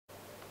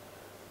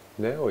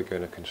Now we're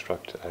going to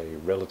construct a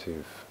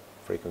relative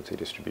frequency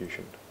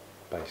distribution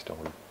based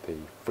on the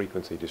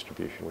frequency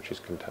distribution which is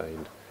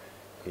contained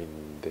in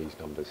these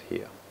numbers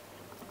here.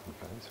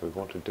 Okay, so we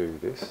want to do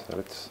this.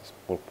 So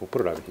we'll put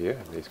it over here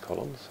in these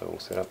columns. So we'll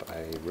set up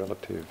a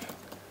relative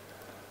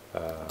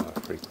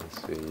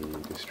frequency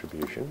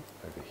distribution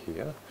over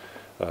here.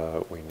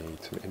 We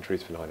need some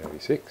entries for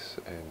 1986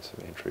 and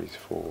some entries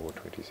for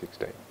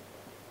 2016.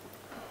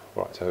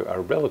 Right, so a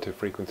relative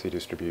frequency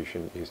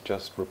distribution is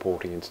just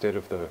reporting, instead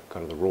of the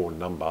kind of the raw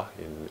number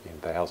in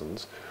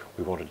thousands,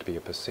 we want it to be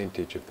a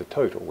percentage of the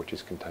total, which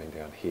is contained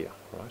down here,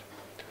 right?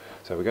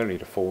 So we're going to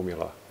need a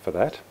formula for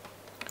that.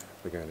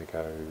 We're going to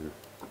go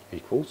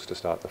equals to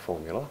start the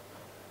formula,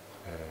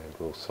 and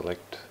we'll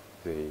select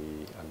the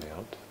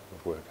amount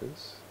of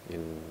workers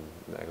in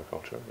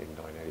agriculture in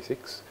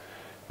 1986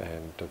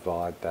 and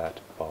divide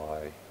that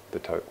by the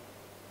total.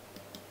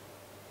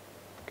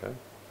 Okay,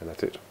 and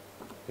that's it.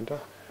 Enter.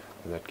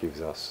 And that gives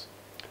us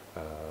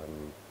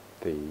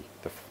the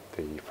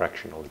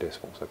fraction or the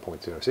decimal, so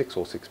 0.06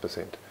 or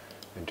 6%.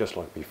 And just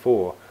like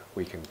before,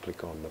 we can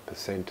click on the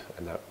percent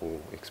and that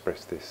will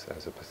express this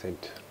as a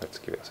percent. Let's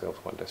give ourselves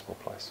one decimal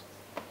place.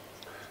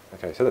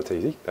 Okay, so that's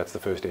easy. That's the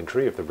first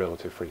entry of the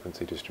relative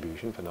frequency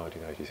distribution for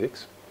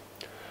 1986.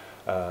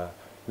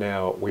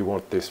 Now we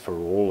want this for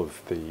all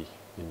of the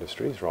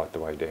industries right the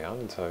way down,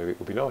 and so it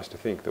would be nice to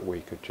think that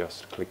we could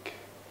just click.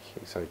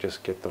 So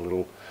just get the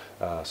little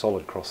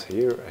solid cross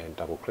here and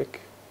double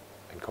click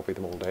and copy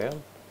them all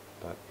down,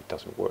 but it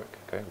doesn't work.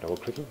 Okay, I'm double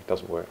clicking, it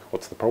doesn't work.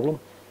 What's the problem?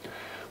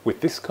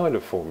 With this kind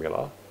of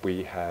formula,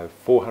 we have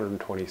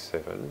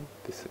 427,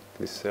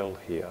 this cell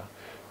here,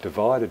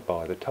 divided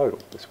by the total,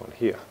 this one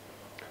here.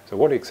 So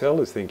what Excel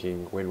is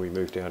thinking when we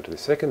move down to the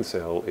second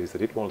cell is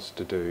that it wants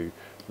to do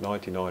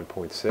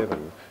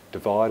 99.7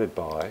 divided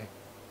by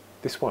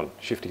this one,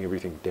 shifting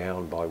everything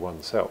down by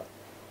one cell.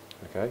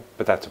 Okay,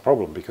 but that's a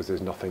problem because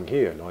there's nothing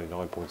here.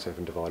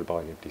 99.7 divided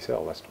by an empty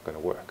cell, that's not going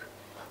to work.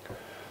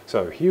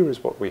 So here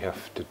is what we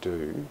have to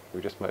do.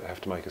 We just have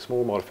to make a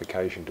small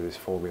modification to this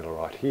formula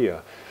right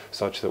here,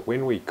 such that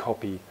when we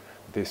copy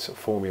this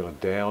formula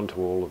down to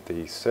all of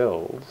these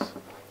cells,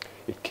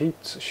 it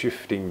keeps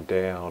shifting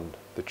down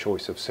the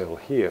choice of cell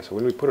here. So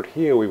when we put it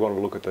here, we want to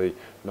look at the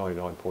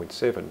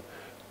 99.7,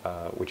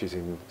 which is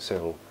in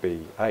cell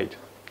B8,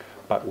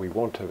 but we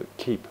want to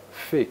keep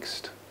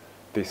fixed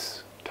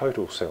this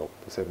total cell,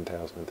 the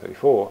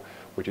 7034,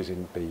 which is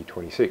in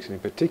B26. And in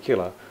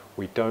particular,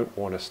 we don't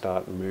want to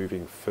start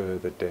moving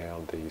further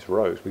down these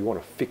rows. We want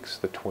to fix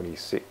the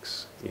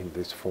 26 in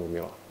this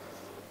formula.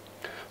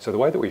 So the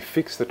way that we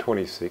fix the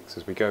 26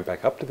 is we go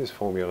back up to this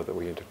formula that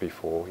we entered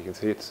before. You can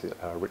see it's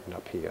written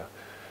up here.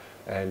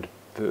 And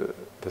the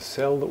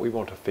cell that we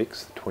want to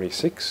fix, the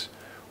 26,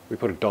 we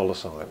put a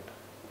 $sign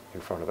in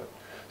front of it.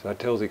 So that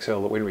tells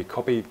Excel that when we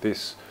copy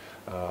this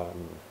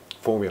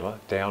formula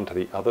down to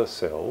the other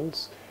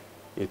cells,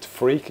 it's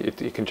free,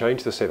 it can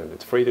change the 7.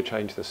 It's free to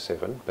change the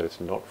 7, but it's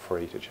not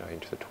free to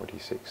change the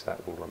 26.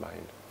 That will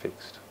remain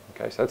fixed.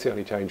 Okay, so that's the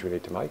only change we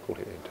need to make. We'll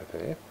hit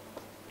enter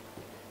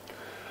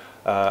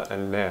there.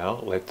 And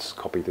now let's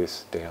copy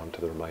this down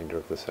to the remainder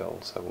of the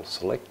cells. So we'll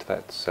select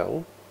that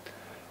cell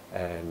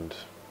and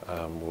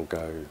we'll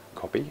go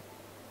copy.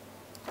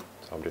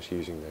 So I'm just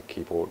using the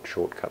keyboard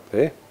shortcut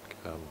there,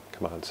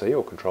 Command C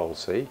or Control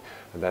C,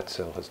 and that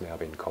cell has now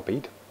been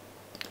copied.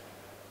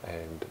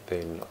 And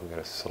then I'm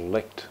going to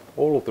select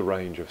all of the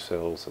range of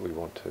cells that we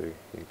want to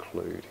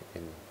include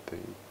in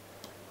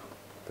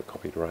the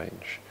copied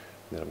range.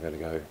 And then I'm going to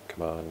go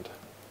Command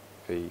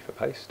V for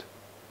paste,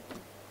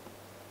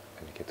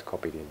 and it gets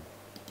copied in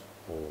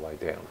all the way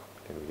down.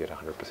 And we get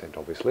 100%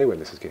 obviously when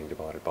this is getting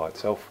divided by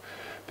itself,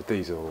 but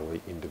these are all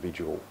the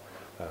individual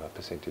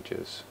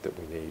percentages that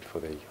we need for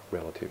the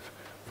relative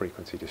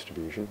frequency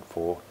distribution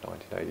for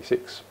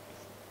 1986.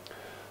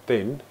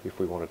 Then, if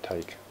we want to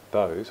take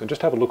those, and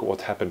just have a look at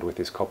what's happened with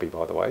this copy,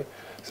 by the way.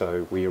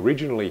 So we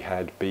originally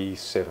had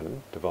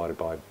B7 divided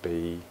by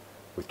B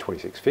with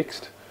 26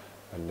 fixed,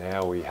 and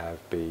now we have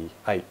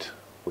B8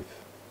 with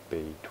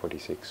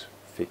B26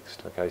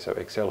 fixed. Okay, so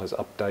Excel has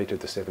updated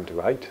the 7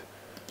 to 8,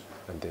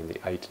 and then the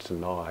 8 to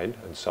 9,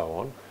 and so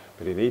on.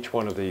 But in each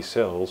one of these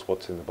cells,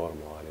 what's in the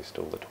bottom line is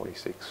still the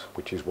 26,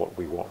 which is what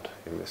we want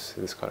in this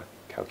kind of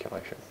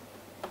calculation.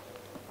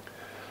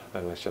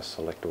 And let's just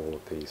select all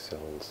of these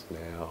cells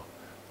now.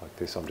 Like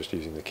this, I'm just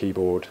using the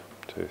keyboard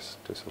to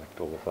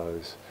select all of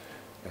those,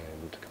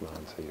 and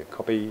Command C to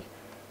copy,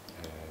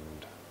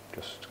 and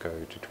just go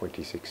to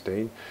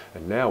 2016.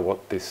 And now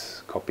what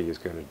this copy is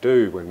going to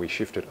do when we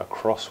shift it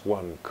across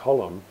one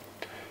column,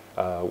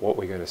 what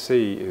we're going to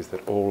see is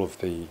that all of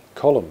the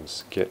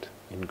columns get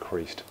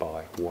increased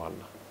by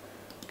 1.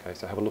 Okay,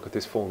 so have a look at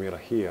this formula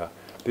here.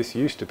 This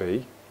used to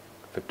be,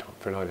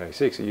 for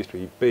 1986, it used to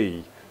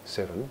be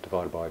B7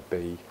 divided by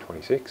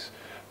B26.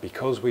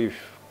 Because we've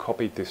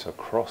copied this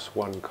across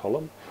one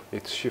column,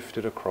 it's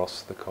shifted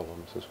across the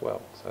columns as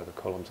well. So the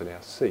columns are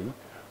now C,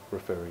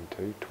 referring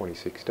to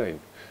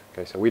 2016.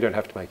 Okay, so we don't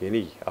have to make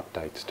any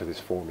updates to this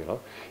formula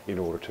in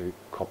order to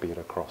copy it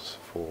across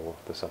for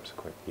the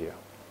subsequent year.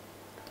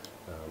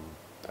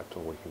 That's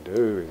all we can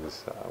do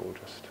is we'll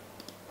just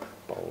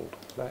bold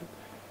that,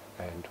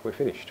 and we're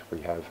finished.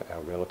 We have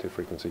our relative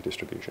frequency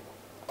distribution.